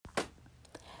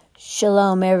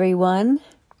Shalom, everyone.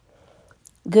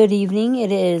 Good evening.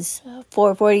 It is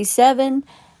 4:47,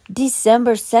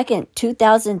 December 2nd,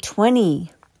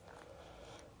 2020.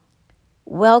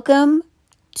 Welcome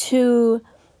to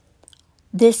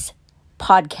this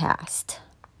podcast.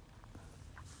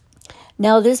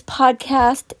 Now, this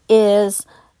podcast is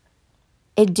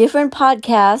a different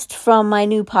podcast from my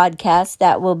new podcast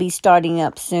that will be starting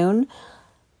up soon.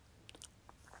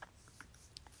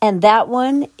 And that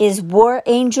one is War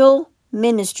Angel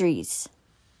Ministries.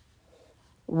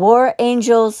 War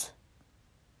Angels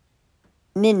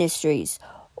Ministries.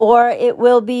 Or it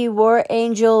will be War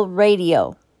Angel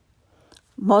Radio.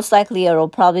 Most likely it'll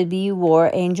probably be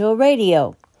War Angel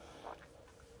Radio.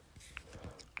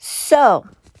 So,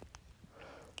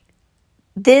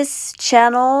 this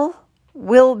channel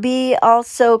will be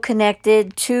also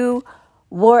connected to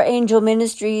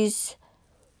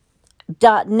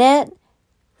warangelministries.net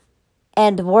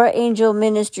and War Angel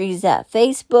Ministries at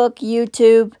Facebook,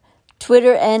 YouTube,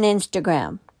 Twitter, and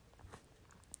Instagram.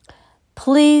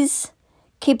 Please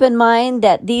keep in mind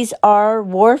that these are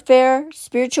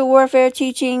spiritual warfare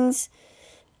teachings,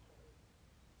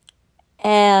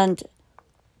 and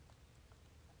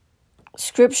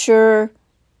scripture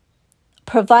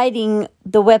providing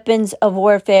the weapons of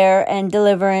warfare and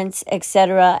deliverance,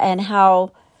 etc., and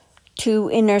how to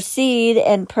intercede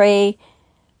and pray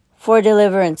for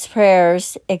deliverance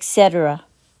prayers, etc.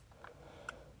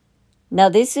 Now,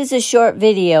 this is a short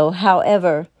video.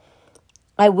 However,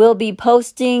 I will be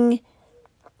posting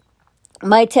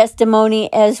my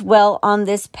testimony as well on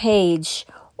this page,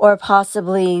 or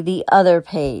possibly the other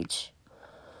page.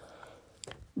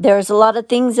 There's a lot of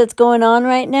things that's going on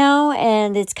right now,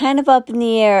 and it's kind of up in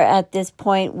the air at this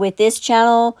point with this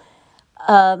channel.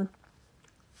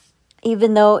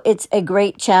 Even though it's a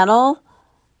great channel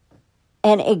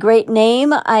and a great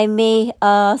name, I may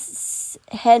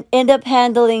end up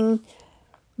handling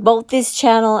both this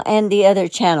channel and the other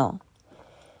channel.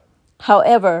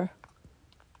 However,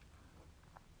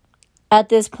 at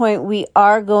this point, we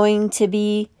are going to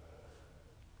be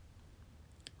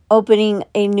opening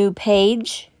a new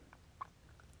page,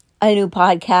 a new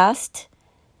podcast,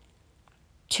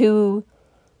 to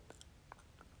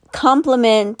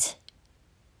complement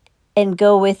and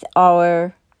go with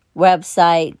our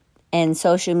website and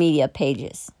social media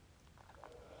pages.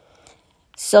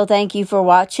 So thank you for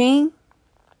watching.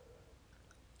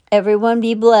 Everyone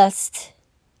be blessed.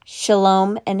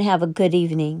 Shalom and have a good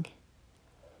evening.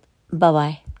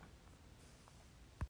 Bye-bye.